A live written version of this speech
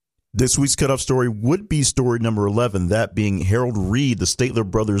This week's cutoff story would be story number 11, that being Harold Reed, the Statler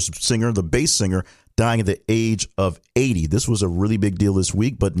Brothers singer, the bass singer, dying at the age of 80. This was a really big deal this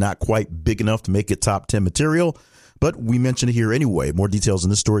week, but not quite big enough to make it top 10 material. But we mentioned it here anyway. More details in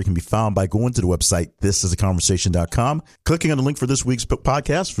this story can be found by going to the website, thisisaconversation.com, clicking on the link for this week's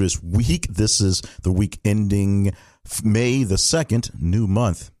podcast for this week. This is the week ending May the 2nd, new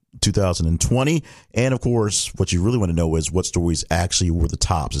month, 2020. And of course, what you really want to know is what stories actually were the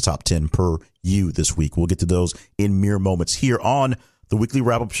top 10 per you this week. We'll get to those in mere moments here on the weekly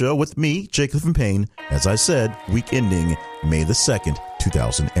wrap-up show with me, Jay Clifton Payne. As I said, week ending May the 2nd,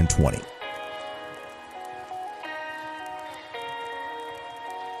 2020.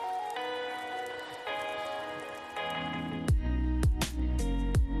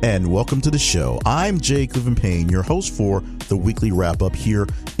 And welcome to the show. I'm Jay Clifton Payne, your host for the weekly wrap-up here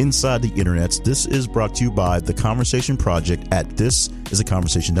inside the internets. This is brought to you by The Conversation Project at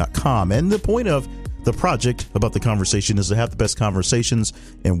thisisaconversation.com. And the point of the project about the conversation is to have the best conversations,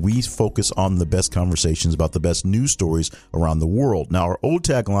 and we focus on the best conversations about the best news stories around the world. Now, our old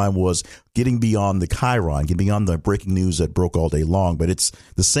tagline was getting beyond the chyron, getting beyond the breaking news that broke all day long, but it's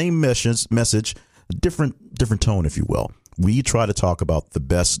the same message, different tone, if you will. We try to talk about the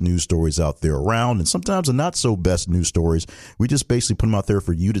best news stories out there around, and sometimes the not so best news stories. We just basically put them out there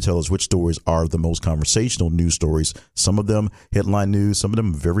for you to tell us which stories are the most conversational news stories. Some of them headline news, some of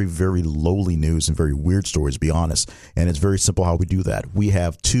them very, very lowly news and very weird stories, to be honest. And it's very simple how we do that. We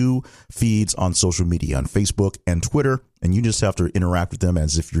have two feeds on social media, on Facebook and Twitter, and you just have to interact with them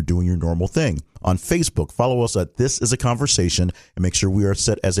as if you're doing your normal thing. On Facebook, follow us at This Is a Conversation and make sure we are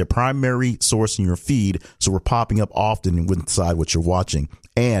set as a primary source in your feed so we're popping up often and inside what you're watching.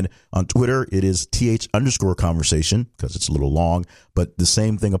 And on Twitter, it is th_conversation because it's a little long, but the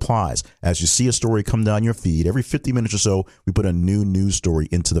same thing applies. As you see a story come down your feed, every 50 minutes or so, we put a new news story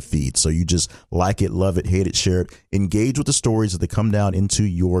into the feed. So you just like it, love it, hate it, share it, engage with the stories as they come down into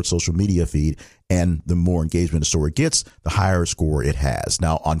your social media feed. And the more engagement a story gets, the higher score it has.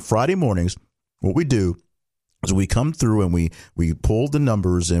 Now, on Friday mornings, what we do is we come through and we pull the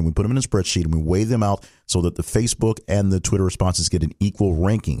numbers and we put them in a spreadsheet and we weigh them out so that the Facebook and the Twitter responses get an equal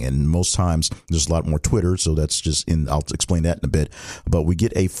ranking. And most times there's a lot more Twitter, so that's just I'll explain that in a bit. But we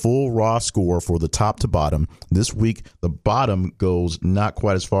get a full raw score for the top to bottom. This week, the bottom goes not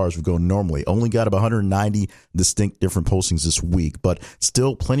quite as far as we go normally. Only got about 190 distinct different postings this week, but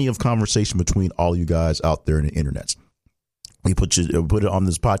still plenty of conversation between all you guys out there in the internet. We put it on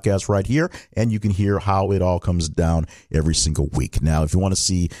this podcast right here, and you can hear how it all comes down every single week. Now, if you want to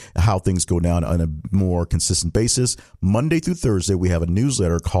see how things go down on a more consistent basis, Monday through Thursday, we have a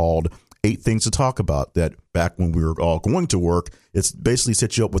newsletter called 8 Things to Talk About that back when we were all going to work, it's basically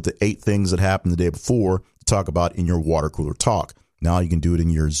set you up with the 8 things that happened the day before to talk about in your water cooler talk. Now you can do it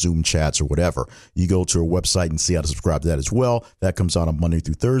in your Zoom chats or whatever. You go to our website and see how to subscribe to that as well. That comes out on Monday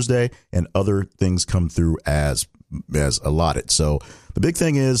through Thursday, and other things come through as allotted. So the big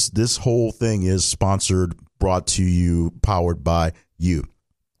thing is this whole thing is sponsored, brought to you, powered by you.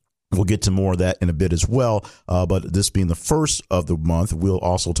 We'll get to more of that in a bit as well. But this being the first of the month, we'll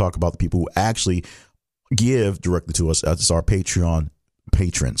also talk about the people who actually give directly to us. That's our Patreon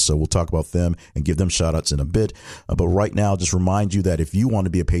patrons. So we'll talk about them and give them shout outs in a bit. But right now, just remind you that if you want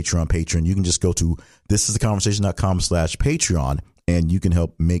to be a Patreon patron, you can just go to thisisaconversation.com/Patreon. And you can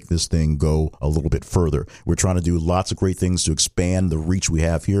help make this thing go a little bit further. We're trying to do lots of great things to expand the reach we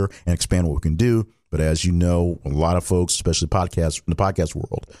have here and expand what we can do. But as you know, a lot of folks, especially podcasts in the podcast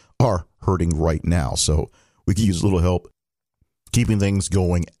world, are hurting right now. So we can use a little help keeping things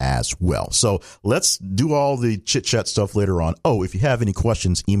going as well. So let's do all the chit chat stuff later on. Oh, if you have any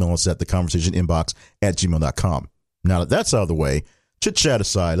questions, email us at theconversationinbox@gmail.com. Now that that's out of the way, chit chat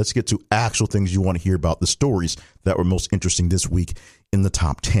aside, let's get to actual things you want to hear about, the stories that were most interesting this week in the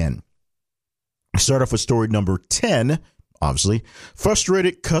top 10. Start off with story number 10. Obviously,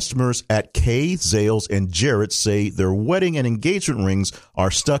 frustrated customers at Kay, Zales, and Jared say their wedding and engagement rings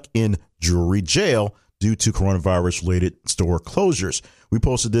are stuck in jewelry jail due to coronavirus-related store closures. We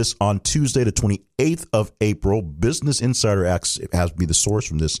posted this on Tuesday, the 28th of April. Business Insider has to be the source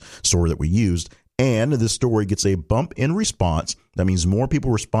from this story that we used. And this story gets a bump in response. That means more people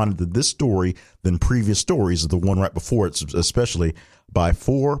responded to this story than previous stories, the one right before it, especially by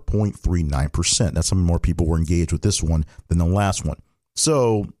 4.39%. That's how many more people were engaged with this one than the last one.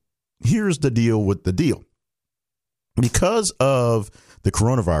 So here's the deal with the deal. Because of the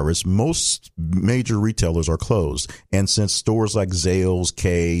coronavirus, most major retailers are closed. And since stores like Zales,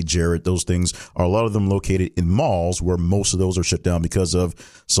 Kay, Jared, those things are a lot of them located in malls where most of those are shut down because of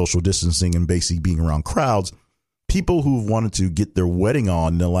social distancing and basically being around crowds, people who've wanted to get their wedding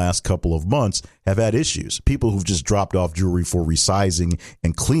on in the last couple of months have had issues. People who've just dropped off jewelry for resizing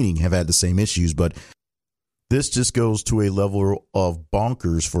and cleaning have had the same issues. But this just goes to a level of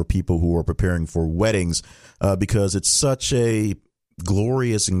bonkers for people who are preparing for weddings because it's such a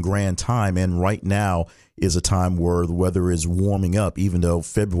glorious and grand time. And right now is a time where the weather is warming up, even though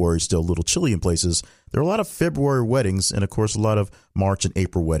February is still a little chilly in places. There are a lot of February weddings and, of course, a lot of March and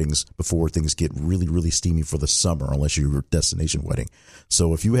April weddings before things get really, really steamy for the summer, unless you're a destination wedding.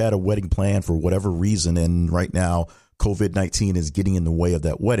 So if you had a wedding plan for whatever reason, and right now COVID-19 is getting in the way of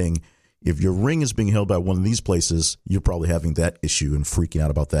that wedding, if your ring is being held by one of these places, you're probably having that issue and freaking out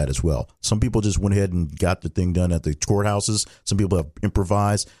about that as well. Some people just went ahead and got the thing done at the courthouses. Some people have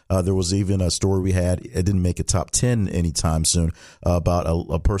improvised. There was even a story we had, it didn't make a top 10 anytime soon, about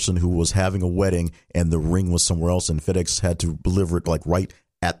a person who was having a wedding and the ring was somewhere else, and FedEx had to deliver it like right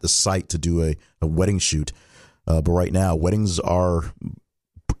at the site to do a wedding shoot. But right now, weddings are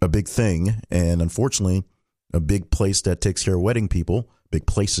a big thing, and unfortunately, a big place that takes care of wedding people, big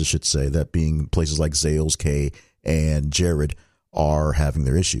places should say, that being places like Zales, Kay, and Jared, are having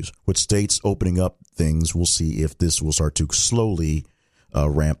their issues. With states opening up things, we'll see if this will start to slowly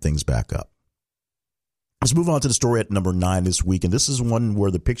ramp things back up. Let's move on to the story at number 9 this week. And this is one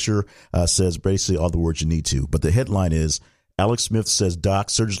where the picture says basically all the words you need to. But the headline is, Alex Smith says doc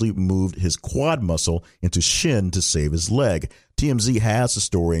surgically moved his quad muscle into shin to save his leg. TMZ has the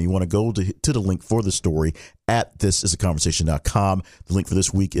story, and you want to go to the link for the story at thisisaconversation.com. The link for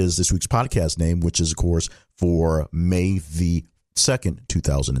this week is this week's podcast name, which is, of course, for May the 2nd,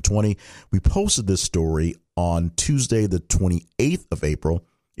 2020. We posted this story on Tuesday, the 28th of April.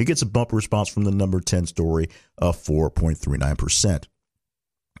 It gets a bumper response from the number 10 story of 4.39%.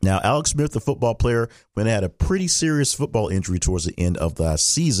 Now, Alex Smith, the football player, had a pretty serious football injury towards the end of last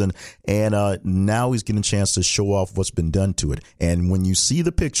season, and now he's getting a chance to show off what's been done to it. And when you see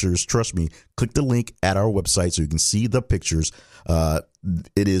the pictures, trust me, click the link at our website so you can see the pictures.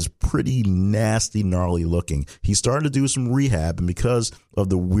 It is pretty nasty, gnarly looking. He's starting to do some rehab, and because of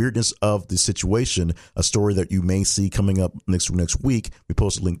the weirdness of the situation, a story that you may see coming up next week, we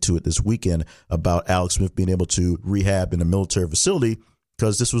post a link to it this weekend about Alex Smith being able to rehab in a military facility,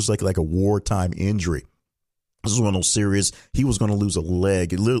 because this was like a wartime injury. This is one of those serious. He was going to lose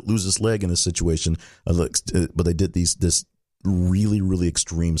his leg in this situation, but they did this really, really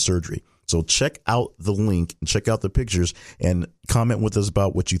extreme surgery. So check out the link and check out the pictures and comment with us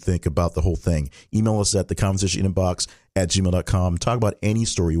about what you think about the whole thing. Email us at theconversationinbox@gmail.com. Talk about any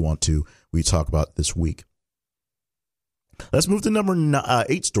story you want to. We talk about this week. Let's move to number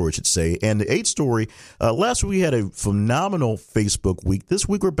 8 story, I should say. And the 8th story, last week we had a phenomenal Facebook week. This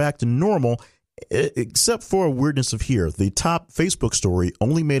week we're back to normal, except for a weirdness of here. The top Facebook story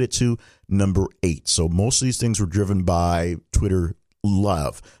only made it to number 8. So most of these things were driven by Twitter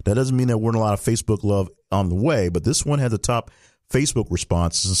love. That doesn't mean there weren't a lot of Facebook love on the way, but this one had the top Facebook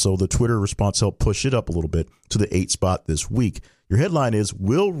responses. And so the Twitter response helped push it up a little bit to the 8th spot this week. Your headline is,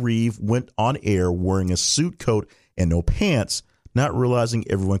 Will Reeve went on air wearing a suit coat and no pants, not realizing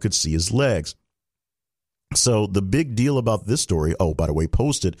everyone could see his legs. So the big deal about this story, by the way,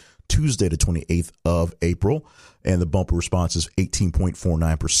 posted Tuesday, the 28th of April, and the bumper response is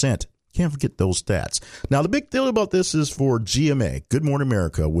 18.49%. Can't forget those stats. Now, the big deal about this is for GMA, Good Morning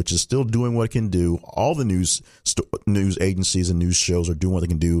America, which is still doing what it can do. All the news agencies and news shows are doing what they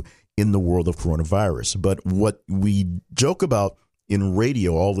can do in the world of coronavirus. But what we joke about in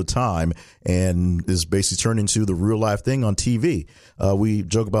radio all the time and is basically turned into the real life thing on TV. We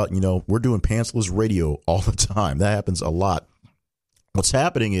joke about, we're doing pantsless radio all the time. That happens a lot. What's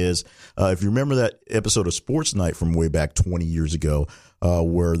happening is, if you remember that episode of Sports Night from way back 20 years ago,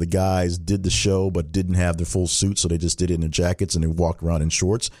 where the guys did the show but didn't have their full suit, so they just did it in their jackets and they walked around in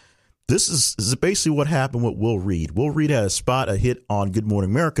shorts. This is basically what happened with Will Reed. Will Reed had a hit on Good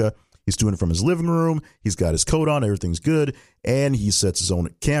Morning America. He's doing it from his living room. He's got his coat on. Everything's good. And he sets his own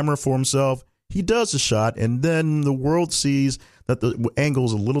camera for himself. He does a shot, and then the world sees that the angle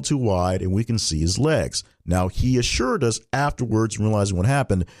is a little too wide, and we can see his legs. Now, he assured us afterwards, realizing what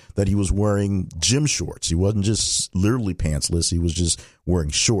happened, that he was wearing gym shorts. He wasn't just literally pantsless. He was just wearing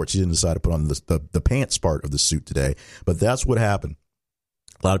shorts. He didn't decide to put on the pants part of the suit today. But that's what happened.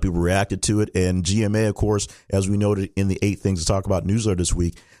 A lot of people reacted to it, and GMA, of course, as we noted in the 8 Things to Talk About newsletter this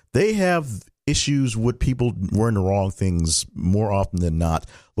week, they have issues with people wearing the wrong things more often than not.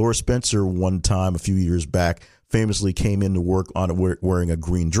 Laura Spencer, one time a few years back, famously came into work wearing a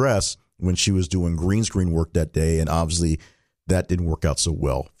green dress when she was doing green screen work that day, and obviously that didn't work out so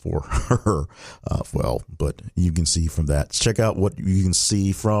well for her. But you can see from that. Check out what you can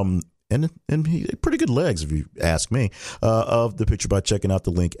see from and he had pretty good legs, if you ask me, of the picture by checking out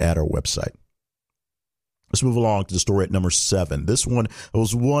the link at our website. Let's move along to the story at number 7. This one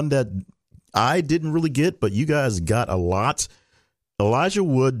was one that I didn't really get, but you guys got a lot. Elijah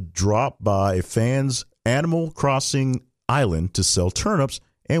Wood dropped by fans' Animal Crossing island to sell turnips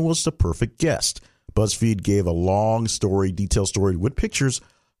and was the perfect guest. BuzzFeed gave a long story, detailed story with pictures,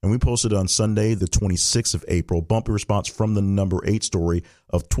 and we posted on Sunday, the 26th of April, bumpy response from the number 8 story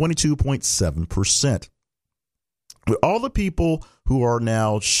of 22.7%. With all the people who are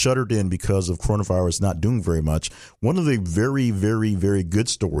now shuttered in because of coronavirus not doing very much, one of the very, very, very good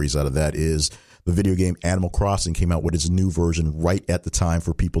stories out of that is the video game Animal Crossing came out with its new version right at the time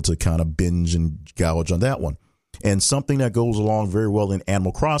for people to kind of binge and gouge on that one. And something that goes along very well in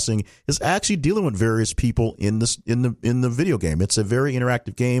Animal Crossing is actually dealing with various people in the video game. It's a very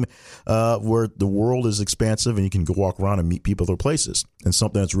interactive game where the world is expansive and you can go walk around and meet people other places. And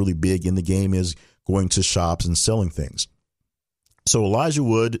something that's really big in the game is going to shops and selling things. So Elijah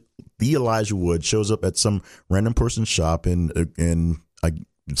Wood shows up at some random person's shop and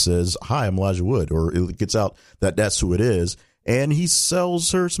says, "Hi, I'm Elijah Wood," or it gets out that that's who it is, and he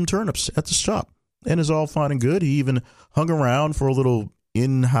sells her some turnips at the shop. And it's all fine and good. He even hung around for a little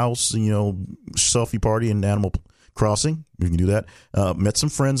in-house, selfie party in Animal Crossing. You can do that. Met some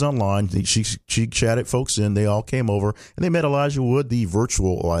friends online. She chatted folks in. They all came over, and they met Elijah Wood, the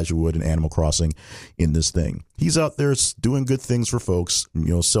virtual Elijah Wood in Animal Crossing in this thing. He's out there doing good things for folks,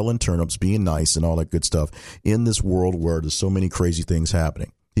 selling turnips, being nice, and all that good stuff in this world where there's so many crazy things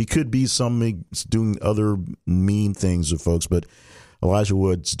happening. He could be doing other mean things with folks, but Elijah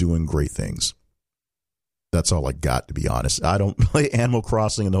Wood's doing great things. That's all I got, to be honest. I don't play Animal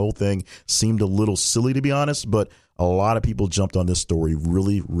Crossing, and the whole thing seemed a little silly, to be honest, but a lot of people jumped on this story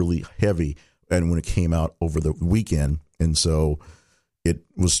really, really heavy and when it came out over the weekend. And so it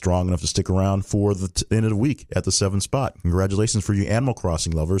was strong enough to stick around for the end of the week at the 7th spot. Congratulations for you Animal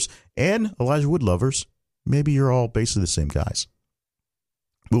Crossing lovers and Elijah Wood lovers. Maybe you're all basically the same guys.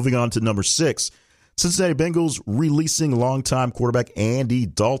 Moving on to number 6, Cincinnati Bengals releasing longtime quarterback Andy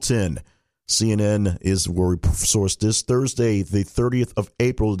Dalton. CNN is where we sourced this. Thursday, the 30th of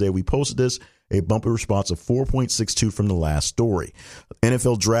April, the day we posted this, a bumpy response of 4.62 from the last story.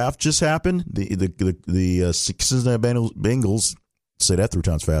 NFL draft just happened. The Cincinnati Bengals, say that 3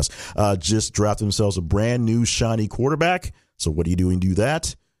 times fast, just drafted themselves a brand new shiny quarterback. So what do you do when you do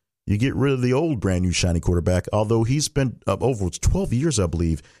that? You get rid of the old brand new shiny quarterback, although he's been over 12 years, I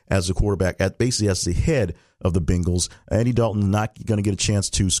believe, as a quarterback, basically as the head of the Bengals. Andy Dalton not going to get a chance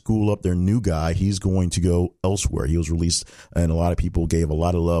to school up their new guy. He's going to go elsewhere. He was released, and a lot of people gave a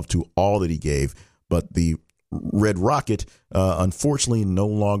lot of love to all that he gave. But the Red Rocket, unfortunately, no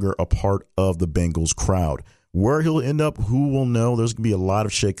longer a part of the Bengals crowd. Where he'll end up, who will know? There's going to be a lot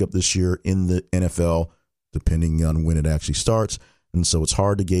of shakeup this year in the NFL, depending on when it actually starts. And so it's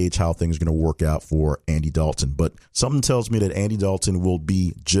hard to gauge how things are going to work out for Andy Dalton. But something tells me that Andy Dalton will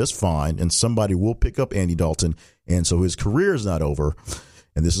be just fine, and somebody will pick up Andy Dalton. And so his career is not over.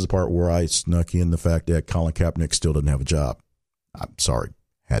 And this is the part where I snuck in the fact that Colin Kaepernick still doesn't have a job. I'm sorry.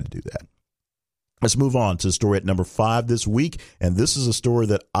 Had to do that. Let's move on to the story at number 5 this week. And this is a story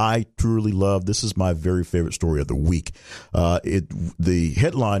that I truly love. This is my very favorite story of the week. The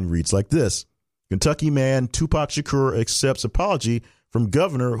headline reads like this. Kentucky man Tupac Shakur accepts apology from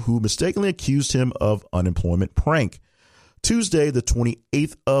governor who mistakenly accused him of unemployment prank. Tuesday, the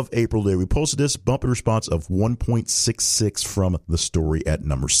 28th of April, we posted this bumpy response of 1.66 from the story at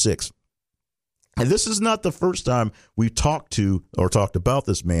number 6. And this is not the first time we've talked about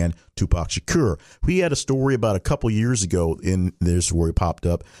this man, Tupac Shakur. We had a story about a couple years ago in this where he popped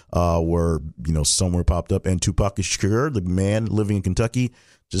up, somewhere popped up, and Tupac Shakur, the man living in Kentucky,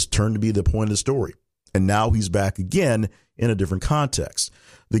 just turned to be the point of the story. And now he's back again in a different context.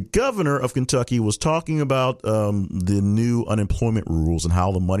 The governor of Kentucky was talking about the new unemployment rules and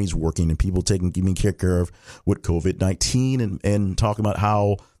how the money's working and people getting care of with COVID-19 and talking about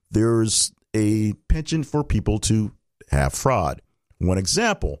how there's a penchant for people to have fraud. One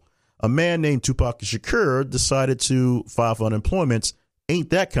example, a man named Tupac Shakur decided to file for unemployment. Ain't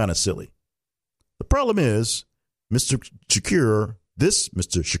that kind of silly? The problem is Mr. Shakur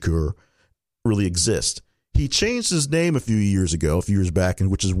really exists. He changed his name a few years back,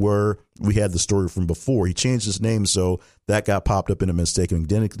 and which is where we had the story from before. He changed his name, so that got popped up in a mistaken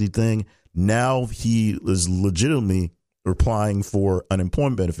identity thing. Now he is legitimately applying for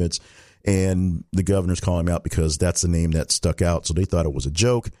unemployment benefits, and the governor's calling him out because that's the name that stuck out. So they thought it was a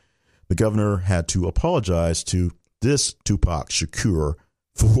joke. The governor had to apologize to this Tupac Shakur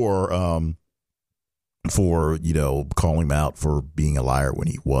for for, calling him out for being a liar when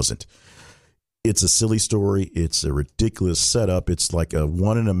he wasn't. It's a silly story. It's a ridiculous setup. It's like a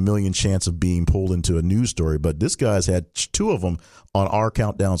 1 in a million chance of being pulled into a news story. But this guy's had 2 of them on our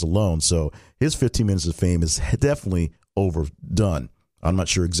countdowns alone. So his 15 minutes of fame is definitely overdone. I'm not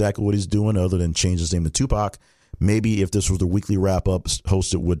sure exactly what he's doing other than change his name to Tupac. Maybe if this was the weekly wrap up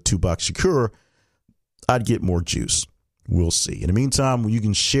hosted with Tupac Shakur, I'd get more juice. We'll see. In the meantime, you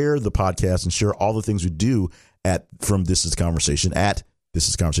can share the podcast and share all the things we do from This Is Conversation at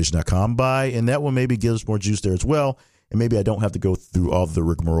thisisconversation.com and that will maybe give us more juice there as well. And maybe I don't have to go through all the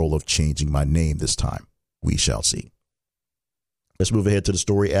rigmarole of changing my name this time. We shall see. Let's move ahead to the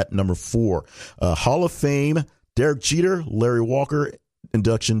story at number 4. Hall of Fame, Derek Jeter, Larry Walker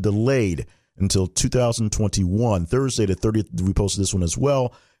induction delayed until 2021. Thursday the 30th, we posted this one as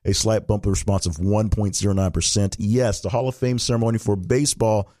well. A slight bump of response of 1.09%. Yes, the Hall of Fame ceremony for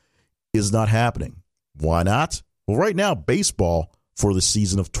baseball is not happening. Why not? Well, right now, baseball for the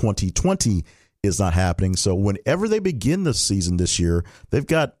season of 2020 is not happening. So whenever they begin the season this year, they've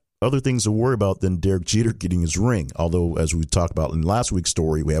got other things to worry about than Derek Jeter getting his ring. Although, as we talked about in last week's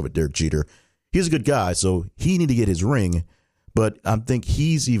story, we have with Derek Jeter, he's a good guy, so he need to get his ring. But I think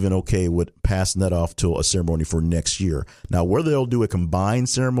he's even okay with passing that off to a ceremony for next year. Now, whether they'll do a combined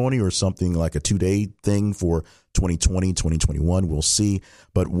ceremony or something like a 2-day thing for 2020, 2021, we'll see.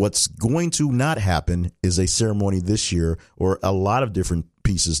 But what's going to not happen is a ceremony this year or a lot of different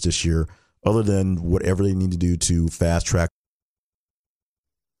pieces this year, other than whatever they need to do to fast track.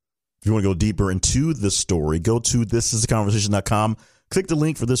 If you want to go deeper into the story, go to thisistheconversation.com. Click the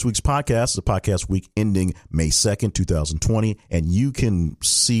link for this week's podcast, the podcast week ending May 2nd, 2020, and you can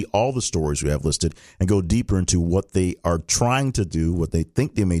see all the stories we have listed and go deeper into what they are trying to do, what they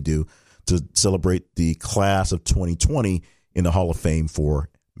think they may do to celebrate the class of 2020 in the Hall of Fame for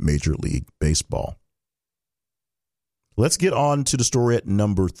Major League Baseball. Let's get on to the story at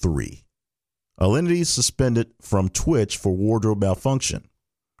number 3. Alinity suspended from Twitch for wardrobe malfunction.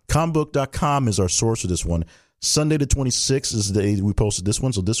 Combook.com is our source for this one. Sunday the 26th is the day we posted this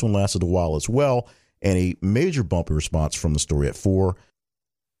one, so this one lasted a while as well, and a major bump in response from the story at 4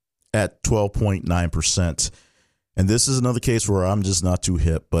 at 12.9%. And this is another case where I'm just not too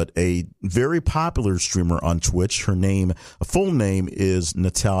hip, but a very popular streamer on Twitch, her full name is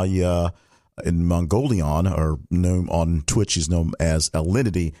Natalia Mongolian, or known on Twitch, she's known as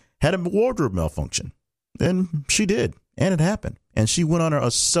Alinity, had a wardrobe malfunction. And she did, and it happened. And she went on a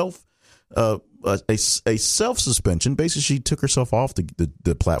self-suspension. Basically, she took herself off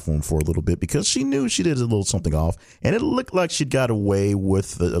the platform for a little bit because she knew she did a little something off, and it looked like she'd got away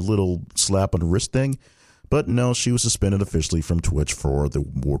with a little slap on the wrist thing. But no, she was suspended officially from Twitch for the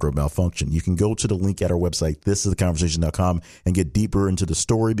wardrobe malfunction. You can go to the link at our website, thisistheconversation.com, and get deeper into the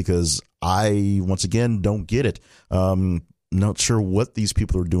story because I, once again, don't get it. Not sure what these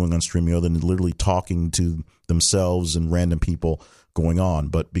people are doing on streaming other than literally talking to themselves and random people going on.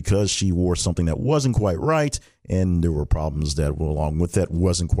 But because she wore something that wasn't quite right, and there were problems that were along with that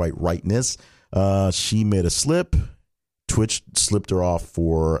wasn't quite rightness, she made a slip. Twitch slipped her off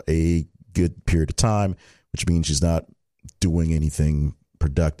for a good period of time, which means she's not doing anything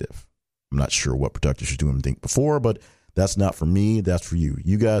productive. I'm not sure what productive she's doing before, but that's not for me. That's for you.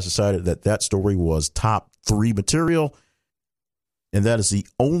 You guys decided that story was top 3 material, and that is the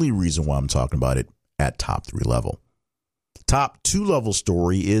only reason why I'm talking about it at top 3 level. Top 2 level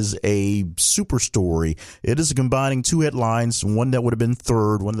story is a super story. It is combining 2 headlines, one that would have been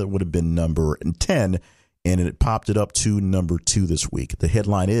 3rd, one that would have been number 10, and it popped it up to number 2 this week. The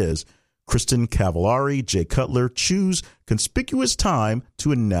headline is, Kristin Cavallari, Jay Cutler choose conspicuous time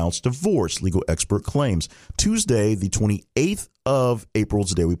to announce divorce, legal expert claims. Tuesday, the 28th of April,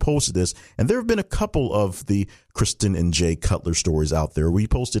 today we posted this, and there have been a couple of the Kristin and Jay Cutler stories out there. We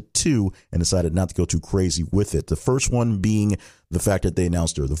posted 2 and decided not to go too crazy with it. The first one being the fact that they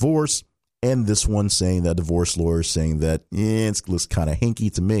announced their divorce, and this one saying that divorce lawyer saying that it looks kind of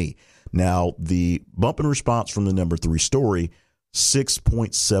hinky to me. Now, the bump in response from the number 3 story,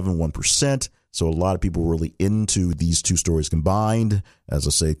 6.71%. So a lot of people were really into these 2 stories combined. As I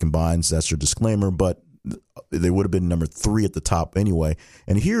say, combined, that's your disclaimer, but they would have been number 3 at the top anyway.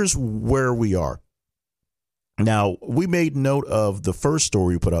 And here's where we are. Now, we made note of the first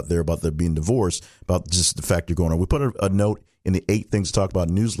story we put out there about there being divorced, about just the fact you're going on. We put a note in the 8 Things to Talk About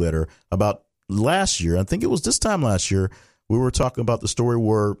newsletter about last year. I think it was this time last year. We were talking about the story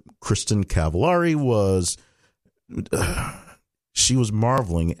where Kristin Cavallari was... she was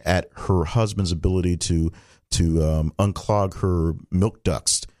marveling at her husband's ability to unclog her milk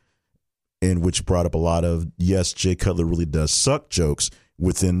ducts, and which brought up a lot of, yes, Jay Cutler really does suck jokes,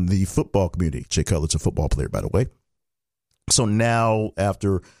 within the football community. Jay Cutler's a football player, by the way. So now,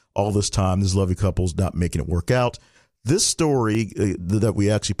 after all this time, this lovely couple's not making it work out. This story that we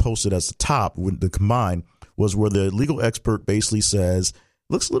actually posted as the top, with the combined, was where the legal expert basically says,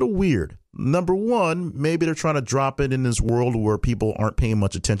 looks a little weird. Number one, maybe they're trying to drop it in this world where people aren't paying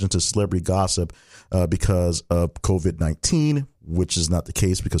much attention to celebrity gossip because of COVID-19, which is not the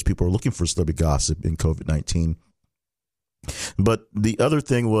case because people are looking for celebrity gossip in COVID-19. But the other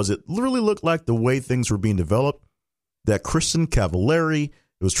thing was it really looked like the way things were being developed, that Kristin Cavallari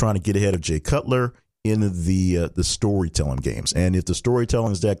was trying to get ahead of Jay Cutler in the storytelling games. And if the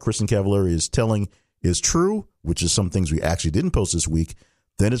storytelling is that Kristin Cavallari is telling is true, which is some things we actually didn't post this week,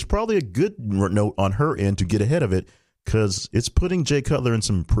 then it's probably a good note on her end to get ahead of it because it's putting Jay Cutler in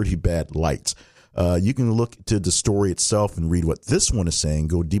some pretty bad lights. You can look to the story itself and read what this one is saying,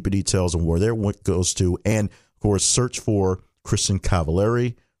 go deeper details on where their one goes to, and, of course, search for Kristin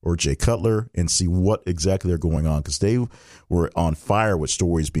Cavallari or Jay Cutler and see what exactly they're going on because they were on fire with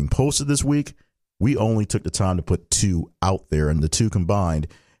stories being posted this week. We only took the time to put two out there, and the two combined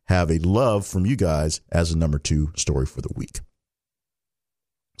have a love from you guys as a number two story for the week.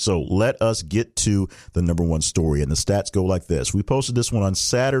 So let us get to the number one story, and the stats go like this. We posted this one on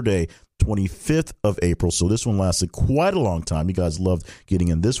Saturday, 25th of April, so this one lasted quite a long time. You guys loved getting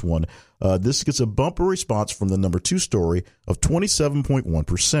in this one. This gets a bumper response from the number two story of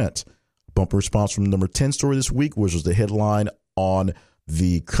 27.1%. Bumper response from the number 10 story this week, which was the headline on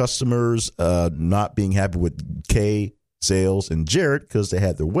the customers not being happy with Kay, Sales, and Jarrett because they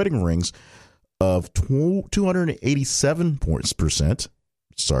had their wedding rings, of 287%.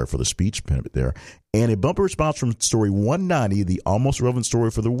 Sorry for the speech there. And a bumper response from story 190, the almost relevant story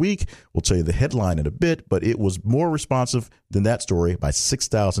for the week. We'll tell you the headline in a bit, but it was more responsive than that story by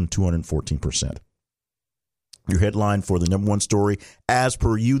 6,214%. Your headline for the number one story, as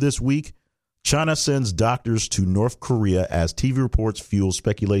per you this week, China sends doctors to North Korea as TV reports fuel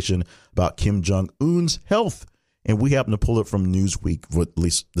speculation about Kim Jong-un's health. And we happen to pull it from Newsweek, for at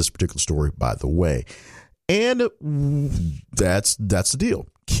least this particular story, by the way. And that's the deal.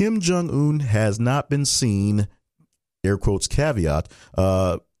 Kim Jong-un has not been seen, air quotes caveat,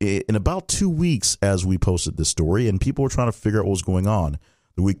 in about 2 weeks as we posted this story, and people were trying to figure out what was going on.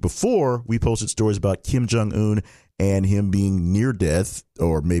 The week before, we posted stories about Kim Jong-un and him being near death,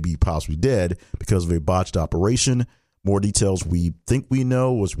 or maybe possibly dead, because of a botched operation. More details we think we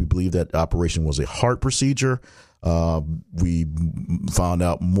know was we believe that operation was a heart procedure. We found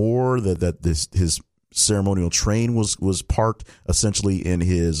out more that his ceremonial train was parked essentially in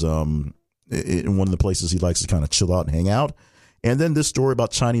his in one of the places he likes to kind of chill out and hang out. And then this story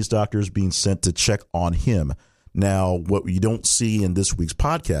about Chinese doctors being sent to check on him. Now, what you don't see in this week's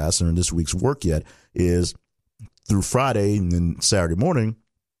podcast or in this week's work yet is through Friday and then Saturday morning,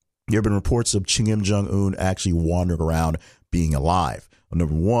 there have been reports of Kim Jong-un actually wandering around being alive.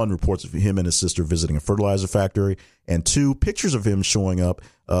 Number one, reports of him and his sister visiting a fertilizer factory, and two, pictures of him showing up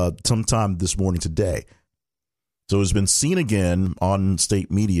sometime this morning today. So it's been seen again on state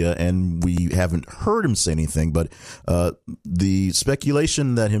media, and we haven't heard him say anything, but the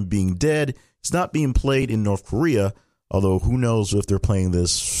speculation that him being dead is not being played in North Korea, although who knows if they're playing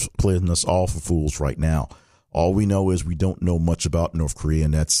us all for fools right now. All we know is we don't know much about North Korea,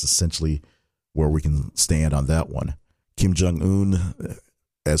 and that's essentially where we can stand on that one. Kim Jong-un,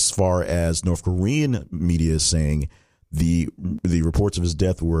 as far as North Korean media is saying, the reports of his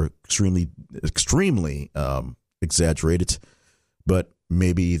death were extremely exaggerated, but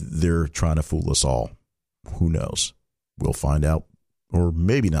maybe they're trying to fool us all. Who knows? We'll find out, or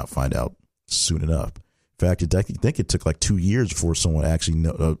maybe not find out soon enough. In fact, I think it took like 2 years before someone actually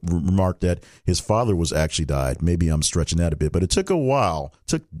remarked that his father was actually died. Maybe I'm stretching that a bit, but it took a while. It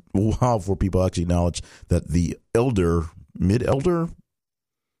took a while for people actually acknowledge that the mid-elder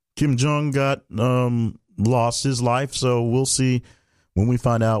Kim Jong got lost his life. So we'll see when we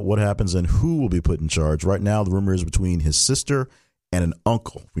find out what happens and who will be put in charge. Right now, the rumor is between his sister and an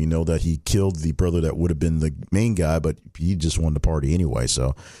uncle. We know that he killed the brother that would have been the main guy, but he just wanted to party anyway.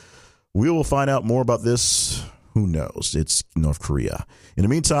 So we will find out more about this. Who knows? It's North Korea. In the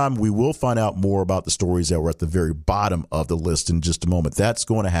meantime, we will find out more about the stories that were at the very bottom of the list in just a moment. That's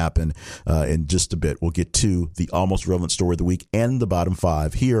going to happen in just a bit. We'll get to the almost relevant story of the week and the bottom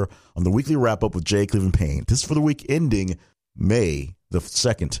five here on the weekly wrap up with Jay Cleveland Payne. This is for the week ending May the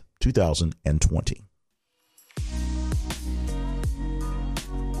 2nd, 2020.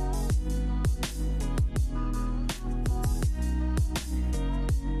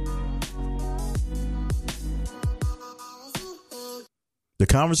 The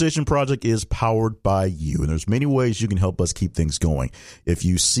Conversation Project is powered by you, and there's many ways you can help us keep things going. If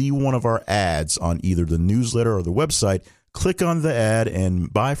you see one of our ads on either the newsletter or the website, click on the ad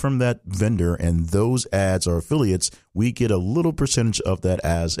and buy from that vendor, and those ads are affiliates. We get a little percentage of that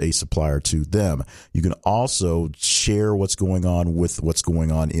as a supplier to them. You can also share what's going on with what's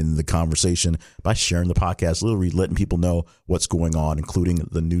going on in the conversation by sharing the podcast, literally letting people know what's going on, including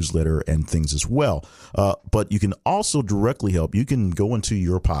the newsletter and things as well. But you can also directly help. You can go into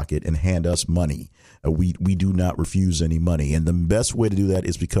your pocket and hand us money. We do not refuse any money. And the best way to do that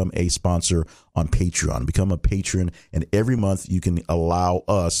is become a sponsor on Patreon. Become a patron, and every month you can allow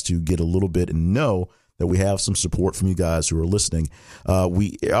us to get a little bit and know that we have some support from you guys who are listening.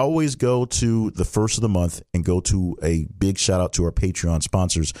 We always go to the first of the month and go to a big shout out to our Patreon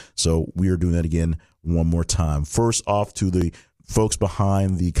sponsors. So we are doing that again one more time. First off, to the folks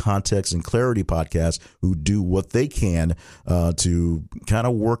behind the Context and Clarity podcast who do what they can to kind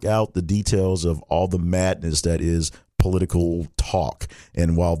of work out the details of all the madness that is political talk.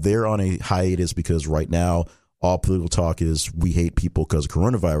 And while they're on a hiatus because right now all political talk is we hate people because of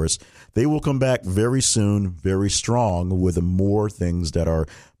coronavirus, they will come back very soon, very strong with more things that are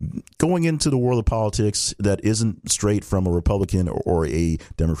going into the world of politics that isn't straight from a Republican or a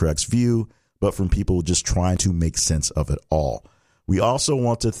Democrat's view, but from people just trying to make sense of it all. We also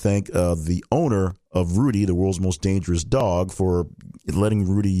want to thank the owner of Rudy, the world's most dangerous dog, for letting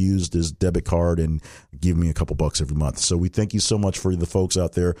Rudy use this debit card and give me a couple bucks every month. So we thank you so much for the folks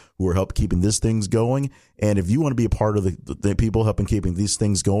out there who are helping keeping this things going. And if you want to be a part of the people helping keeping these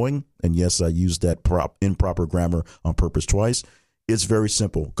things going, and yes, I used that improper grammar on purpose twice, it's very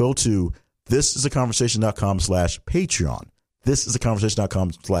simple. Go to thisisaconversation.com/Patreon.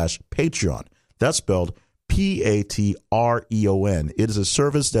 Thisisaconversation.com/Patreon. That's spelled Patreon. It is a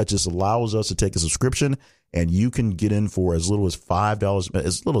service that just allows us to take a subscription, and you can get in for as little as $5,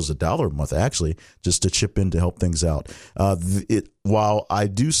 as little as $1 a month, actually, just to chip in to help things out. While I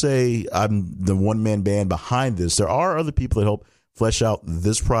do say I'm the one-man band behind this, there are other people that help flesh out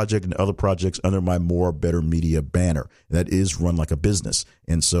this project and other projects under my More Better Media banner. That is run like a business.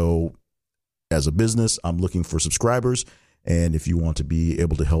 And so as a business, I'm looking for subscribers. And if you want to be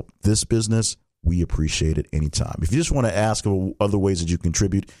able to help this business, we appreciate it anytime. If you just want to ask other ways that you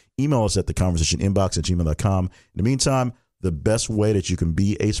contribute, email us at theconversationinbox@gmail.com. In the meantime, the best way that you can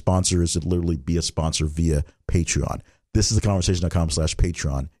be a sponsor is to literally be a sponsor via Patreon. This is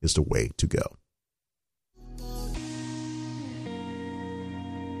theconversation.com/Patreon is the way to go.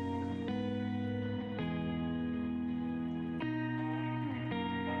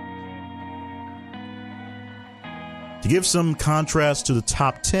 To give some contrast to the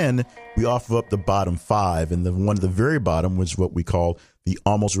top 10, we offer up the bottom 5. And the one at the very bottom, which is what we call the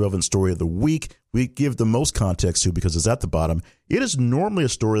almost relevant story of the week, we give the most context to because it's at the bottom. It is normally a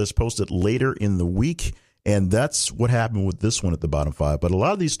story that's posted later in the week, and that's what happened with this one at the bottom 5. But a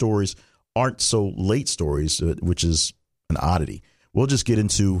lot of these stories aren't so late stories, which is an oddity. We'll just get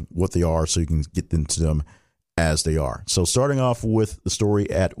into what they are so you can get into them as they are. So starting off with the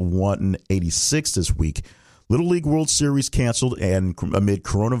story at 186 this week, Little League World Series canceled and amid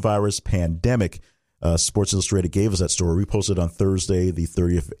coronavirus pandemic. Sports Illustrated gave us that story. We posted on Thursday, the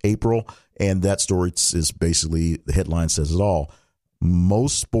 30th of April, and that story is basically, the headline says it all.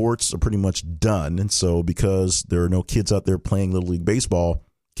 Most sports are pretty much done, and so because there are no kids out there playing Little League Baseball,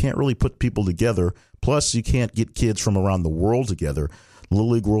 can't really put people together. Plus, you can't get kids from around the world together. Little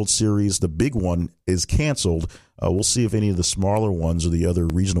League World Series, the big one, is canceled. We'll see if any of the smaller ones or the other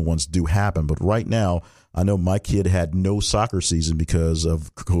regional ones do happen, but right now, I know my kid had no soccer season because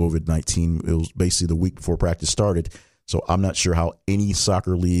of COVID-19. It was basically the week before practice started. So I'm not sure how any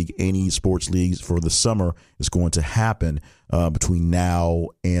soccer league, any sports leagues for the summer is going to happen between now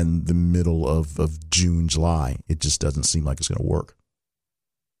and the middle of June, July. It just doesn't seem like it's going to work.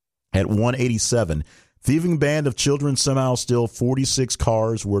 At 187, thieving band of children somehow steal 46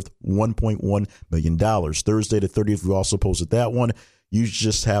 cars worth $1.1 million. Thursday the 30th, we also posted that one. You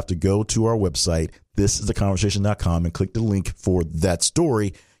just have to go to our website, thisisaconversation.com, and click the link for that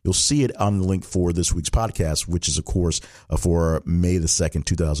story. You'll see it on the link for this week's podcast, which is, of course, for May the 2nd,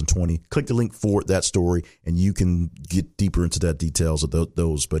 2020. Click the link for that story, and you can get deeper into that details of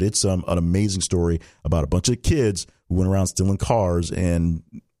those. But it's an amazing story about a bunch of kids who went around stealing cars and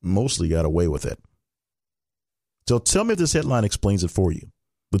mostly got away with it. So tell me if this headline explains it for you.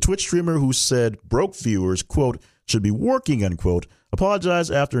 The Twitch streamer who said broke viewers, quote, should be working, unquote,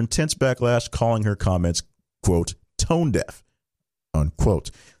 apologized after intense backlash, calling her comments, quote, tone deaf,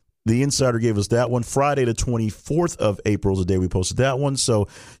 unquote. The Insider gave us that one. Friday, the 24th of April is the day we posted that one. So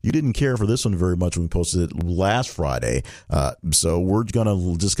you didn't care for this one very much when we posted it last Friday. So we're going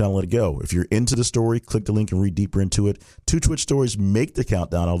to just kind of let it go. If you're into the story, click the link and read deeper into it. 2 Twitch stories make the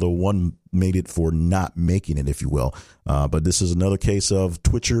countdown, although one made it for not making it, if you will. But this is another case of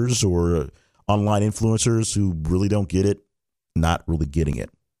Twitchers or online influencers who really don't get it, not really getting it.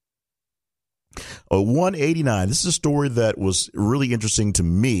 189. This is a story that was really interesting to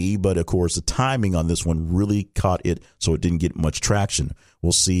me, but of course the timing on this one really caught it, so it didn't get much traction.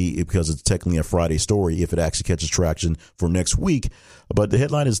 We'll see, because it's technically a Friday story, if it actually catches traction for next week. But the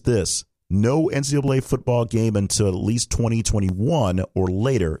headline is this: no NCAA football game until at least 2021 or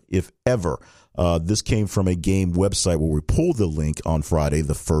later, if ever. This came from a game website where we pulled the link on Friday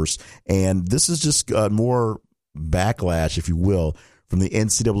the 1st, and this is just more backlash, if you will, from the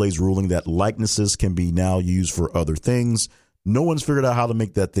NCAA's ruling that likenesses can be now used for other things. No one's figured out how to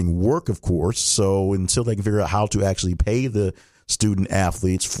make that thing work, of course. So until they can figure out how to actually pay the student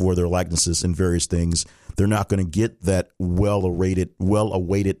athletes for their likenesses and various things, they're not going to get that well-awaited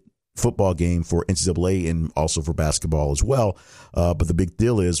football game for NCAA and also for basketball as well. But the big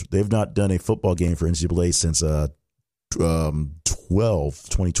deal is they've not done a football game for NCAA since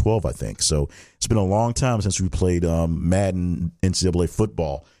 2012, I think. So it's been a long time since we played Madden NCAA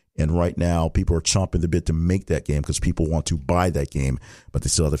football. And right now, people are chomping the bit to make that game because people want to buy that game, but they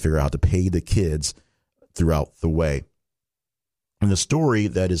still have to figure out how to pay the kids throughout the way. And the story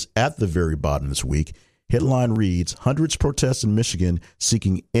that is at the very bottom this week, headline reads, hundreds protest in Michigan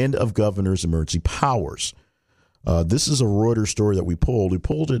seeking end of governor's emergency powers. This is a Reuters story that we pulled. We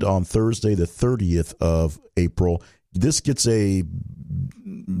pulled it on Thursday, the 30th of April. This gets a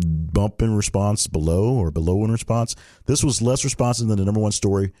bump in response below in response. This was less responsive than the number one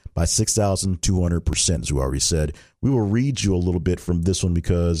story by 6,200%, as we already said. We will read you a little bit from this one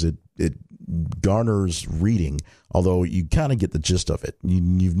because it garners reading, although you kind of get the gist of it.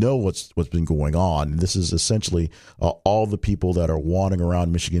 You know what's been going on. This is essentially all the people that are wandering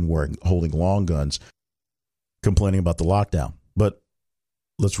around Michigan holding long guns, complaining about the lockdown. But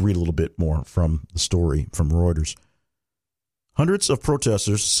let's read a little bit more from the story from Reuters. Hundreds of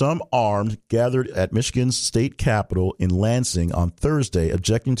protesters, some armed, gathered at Michigan's state capitol in Lansing on Thursday,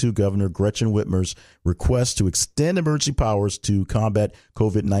 objecting to Governor Gretchen Whitmer's request to extend emergency powers to combat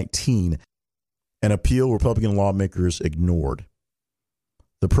COVID-19, an appeal Republican lawmakers ignored.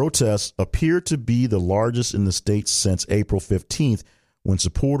 The protests appear to be the largest in the state since April 15th, when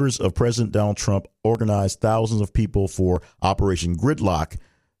supporters of President Donald Trump organized thousands of people for Operation Gridlock,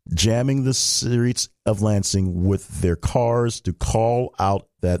 jamming the streets of Lansing with their cars to call out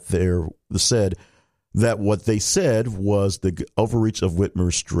that what they said was the overreach of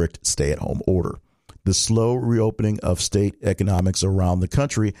Whitmer's strict stay-at-home order. The slow reopening of state economics around the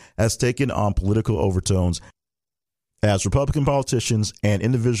country has taken on political overtones as Republican politicians and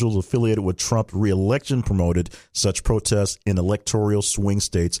individuals affiliated with Trump re-election promoted such protests in electoral swing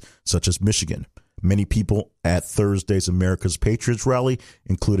states such as Michigan. Many people at Thursday's America's Patriots rally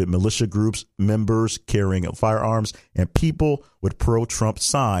included militia groups, members carrying firearms, and people with pro-Trump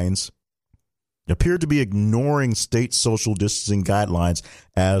signs appeared to be ignoring state social distancing guidelines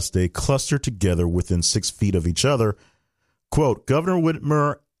as they clustered together within 6 feet of each other. Quote, Governor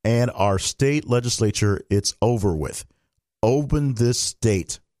Whitmer and our state legislature, it's over with. Open this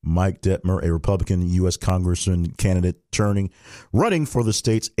state. Mike Detmer, a Republican U.S. Congressman candidate running for the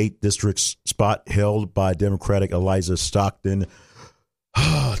state's 8th district spot held by Democratic Eliza Stockton,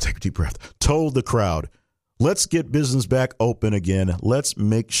 take a deep breath, told the crowd, let's get business back open again. Let's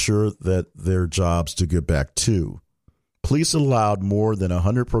make sure that there are jobs to get back to. Police allowed more than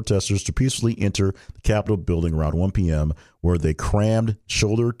 100 protesters to peacefully enter the Capitol building around 1 p.m., where they crammed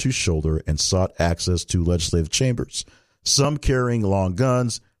shoulder to shoulder and sought access to legislative chambers, some carrying long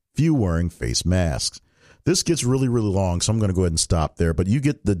guns, few wearing face masks. This gets really, really long, so I'm going to go ahead and stop there. But you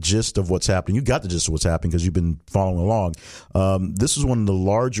get the gist of what's happening. You got the gist of what's happening because you've been following along. This is one of the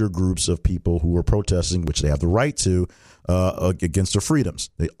larger groups of people who are protesting, which they have the right to, against their freedoms.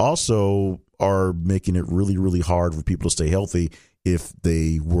 They also are making it really, really hard for people to stay healthy if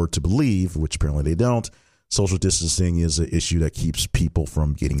they were to believe, which apparently they don't, social distancing is an issue that keeps people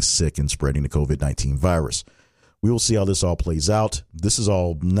from getting sick and spreading the COVID-19 virus. We will see how this all plays out. This is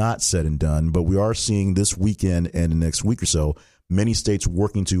all not said and done, but we are seeing this weekend and the next week or so, many states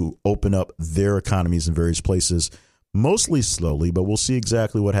working to open up their economies in various places, mostly slowly, but we'll see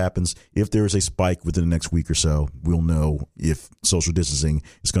exactly what happens. If there is a spike within the next week or so, we'll know if social distancing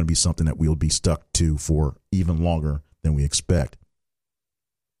is going to be something that we'll be stuck to for even longer than we expect.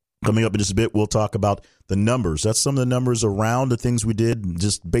 Coming up in just a bit, we'll talk about the numbers. That's some of the numbers around the things we did,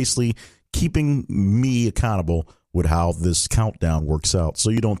 just basically keeping me accountable with how this countdown works out.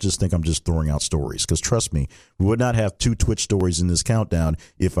 So you don't just think I'm just throwing out stories, because trust me, we would not have 2 Twitch stories in this countdown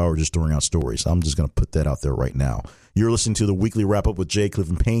if I were just throwing out stories. I'm just going to put that out there right now. You're listening to the Weekly Wrap-Up with Jay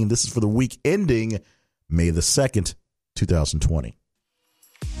Clifton Payne. This is for the week ending May the 2nd, 2020.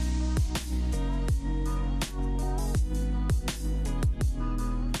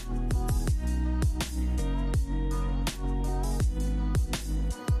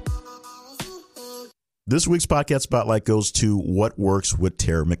 This week's podcast spotlight goes to What Works with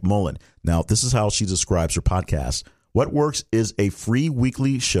Tara McMullin. Now, this is how she describes her podcast. What Works is a free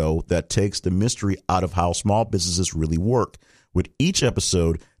weekly show that takes the mystery out of how small businesses really work. With each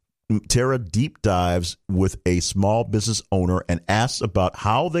episode, Tara deep dives with a small business owner and asks about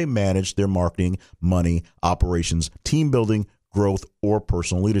how they manage their marketing, money, operations, team building, growth, or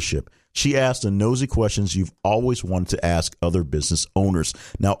personal leadership. She asked the nosy questions you've always wanted to ask other business owners.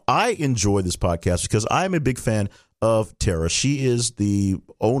 Now, I enjoy this podcast because I'm a big fan of Tara. She is the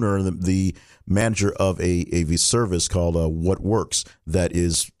owner, the manager of a service called What Works. That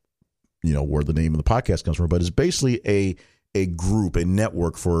is, where the name of the podcast comes from, but it's basically a group, a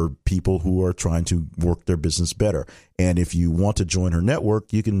network for people who are trying to work their business better. And if you want to join her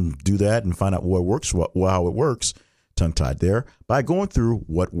network, you can do that and find out what works, how it works. Tongue-tied there, by going through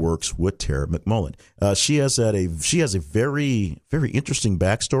What Works with Tara McMullin. She has a very, very interesting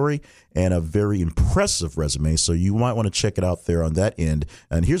backstory and a very impressive resume, so you might want to check it out there on that end.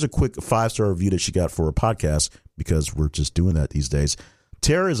 And here's a quick 5-star review that she got for her podcast, because we're just doing that these days.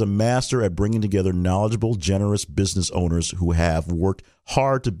 Tara is a master at bringing together knowledgeable, generous business owners who have worked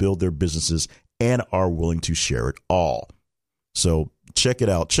hard to build their businesses and are willing to share it all. So check it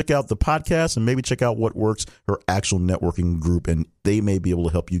out. Check out the podcast and maybe check out What Works, her actual networking group, and they may be able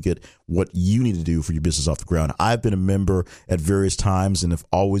to help you get what you need to do for your business off the ground. I've been a member at various times and have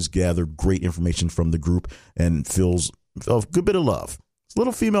always gathered great information from the group and feels a good bit of love. It's a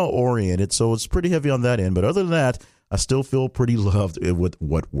little female oriented, so it's pretty heavy on that end. But other than that, I still feel pretty loved with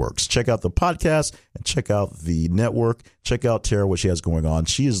What Works. Check out the podcast and check out the network. Check out Tara, what she has going on.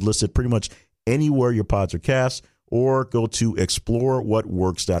 She is listed pretty much anywhere your pods are cast, or go to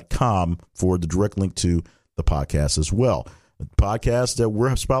explorewhatworks.com for the direct link to the podcast as well. The podcast that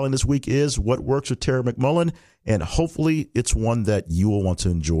we're spotlighting this week is What Works with Tara McMullin, and hopefully it's one that you will want to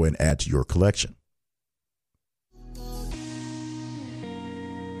enjoy and add to your collection.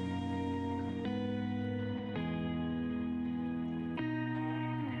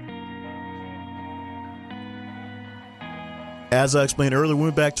 As I explained earlier, we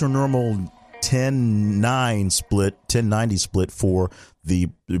went back to a normal 10-90 split for the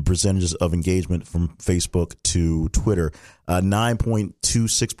percentages of engagement from Facebook to Twitter.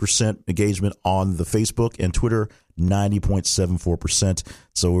 9.26% engagement on the Facebook, and Twitter 90.74%.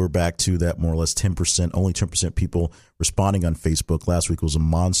 So we're back to that more or less 10%, only 10% people responding on Facebook. Last week was a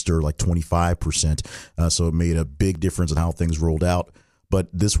monster, like 25%. So it made a big difference in how things rolled out. But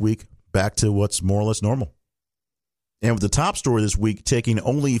this week, back to what's more or less normal. And with the top story this week taking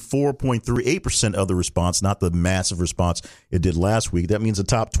only 4.38% of the response, not the massive response it did last week. That means the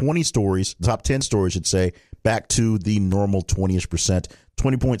top 10 stories, should say, back to the normal 20-ish percent,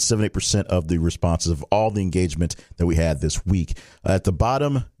 20.78% of the responses of all the engagement that we had this week. At the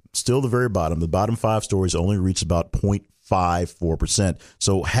bottom, still the very bottom, the bottom 5 stories only reached about 0.54%.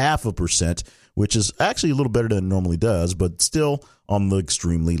 So 0.5%, which is actually a little better than it normally does, but still on the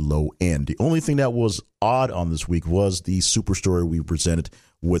extremely low end. The only thing that was odd on this week was the super story we presented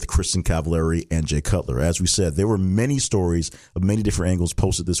with Kristin Cavallari and Jay Cutler. As we said, there were many stories of many different angles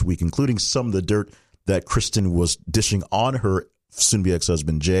posted this week, including some of the dirt that Kristin was dishing on her soon-to-be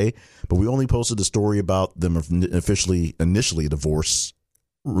ex-husband Jay, but we only posted the story about them initially divorced,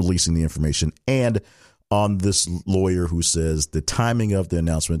 releasing the information, and on this lawyer who says the timing of the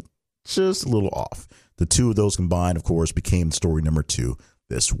announcement just a little off. The two of those combined, of course, became story number 2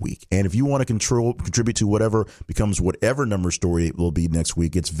 this week. And if you want to contribute to whatever becomes whatever number story it will be next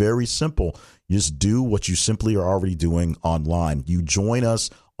week, it's very simple. You just do what you simply are already doing online. You join us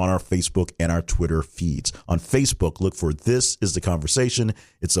on our Facebook and our Twitter feeds. On Facebook, look for This Is the Conversation.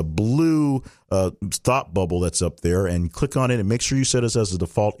 It's a blue thought bubble that's up there, and click on it and make sure you set us as a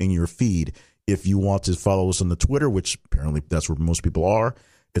default in your feed. If you want to follow us on the Twitter, which apparently that's where most people are,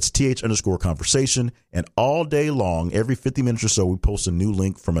 it's th_conversation. And all day long, every 50 minutes or so, we post a new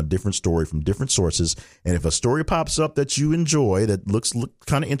link from a different story from different sources. And if a story pops up that you enjoy, that looks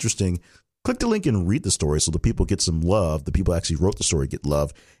kind of interesting, click the link and read the story so the people get some love. The people actually wrote the story get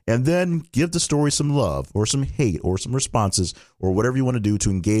love, and then give the story some love or some hate or some responses or whatever you want to do to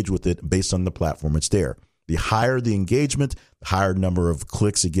engage with it based on the platform it's there. The higher the engagement, the higher number of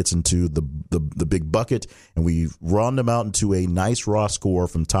clicks it gets into the big bucket, and we run them out into a nice raw score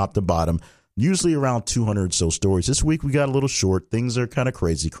from top to bottom, usually around 200 or so stories. This week we got a little short. Things are kind of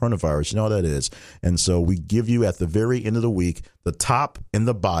crazy. Coronavirus, you know how that is. And so we give you at the very end of the week the top and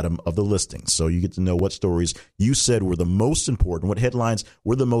the bottom of the listings. So you get to know what stories you said were the most important, what headlines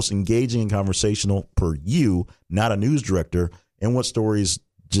were the most engaging and conversational per you, not a news director, and what stories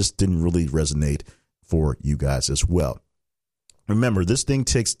just didn't really resonate for you guys as well. Remember, this thing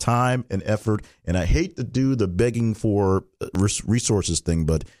takes time and effort, and I hate to do the begging for resources thing,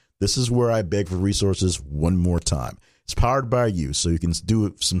 but this is where I beg for resources one more time. It's powered by you, so you can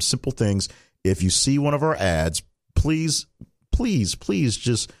do some simple things. If you see one of our ads, please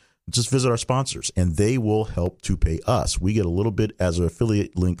just visit our sponsors, and they will help to pay us. We get a little bit as an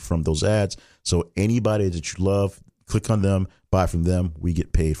affiliate link from those ads, so anybody that you love, click on them, buy from them, we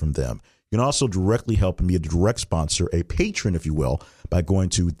get paid from them. You can also directly help and be a direct sponsor, a patron, if you will, by going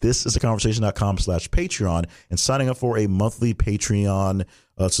to thisisaconversation.com/Patreon and signing up for a monthly Patreon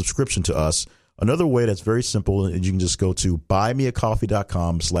subscription to us. Another way that's very simple, and you can just go to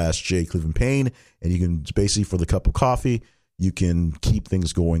buymeacoffee.com/JClevelandPayne, and you can basically, for the cup of coffee, you can keep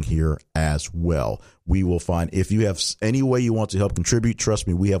things going here as well. We will find, if you have any way you want to help contribute, trust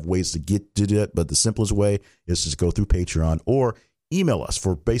me, we have ways to get to that, but the simplest way is just go through Patreon or email us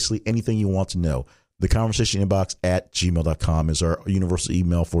for basically anything you want to know. The conversation inbox at gmail.com is our universal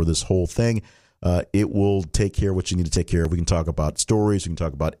email for this whole thing. It will take care of what you need to take care of. We can talk about stories. We can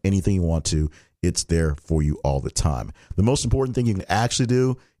talk about anything you want to. It's there for you all the time. The most important thing you can actually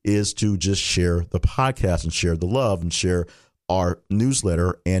do is to just share the podcast and share the love and share our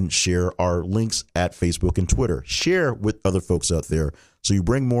newsletter and share our links at Facebook and Twitter. Share with other folks out there so you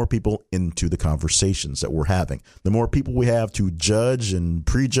bring more people into the conversations that we're having. The more people we have to judge and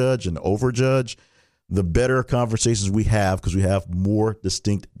prejudge and overjudge, the better conversations we have, because we have more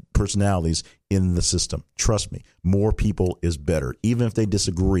distinct personalities in the system. Trust me, more people is better, even if they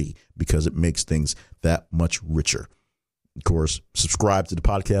disagree, because it makes things that much richer. Of course, subscribe to the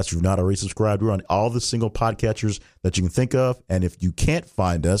podcast if you're not already subscribed. We're on all the single podcatchers that you can think of. And if you can't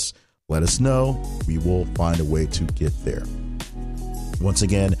find us, let us know. We will find a way to get there. Once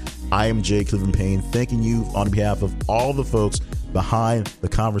again, I am Jay Cleveland Payne, thanking you on behalf of all the folks behind the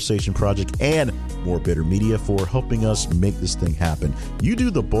Conversation Project and More Better Media for helping us make this thing happen. You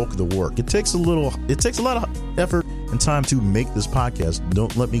do the bulk of the work. It takes a lot of effort and time to make this podcast.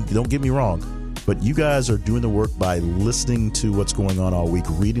 Don't get me wrong. But you guys are doing the work by listening to what's going on all week,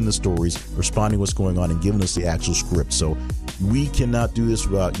 reading the stories, responding to what's going on, and giving us the actual script. So we cannot do this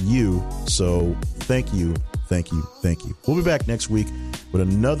without you. So thank you, thank you, thank you. We'll be back next week with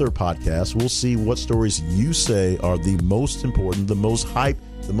another podcast. We'll see what stories you say are the most important, the most hype,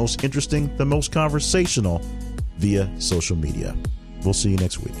 the most interesting, the most conversational via social media. We'll see you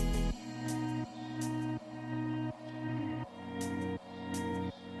next week.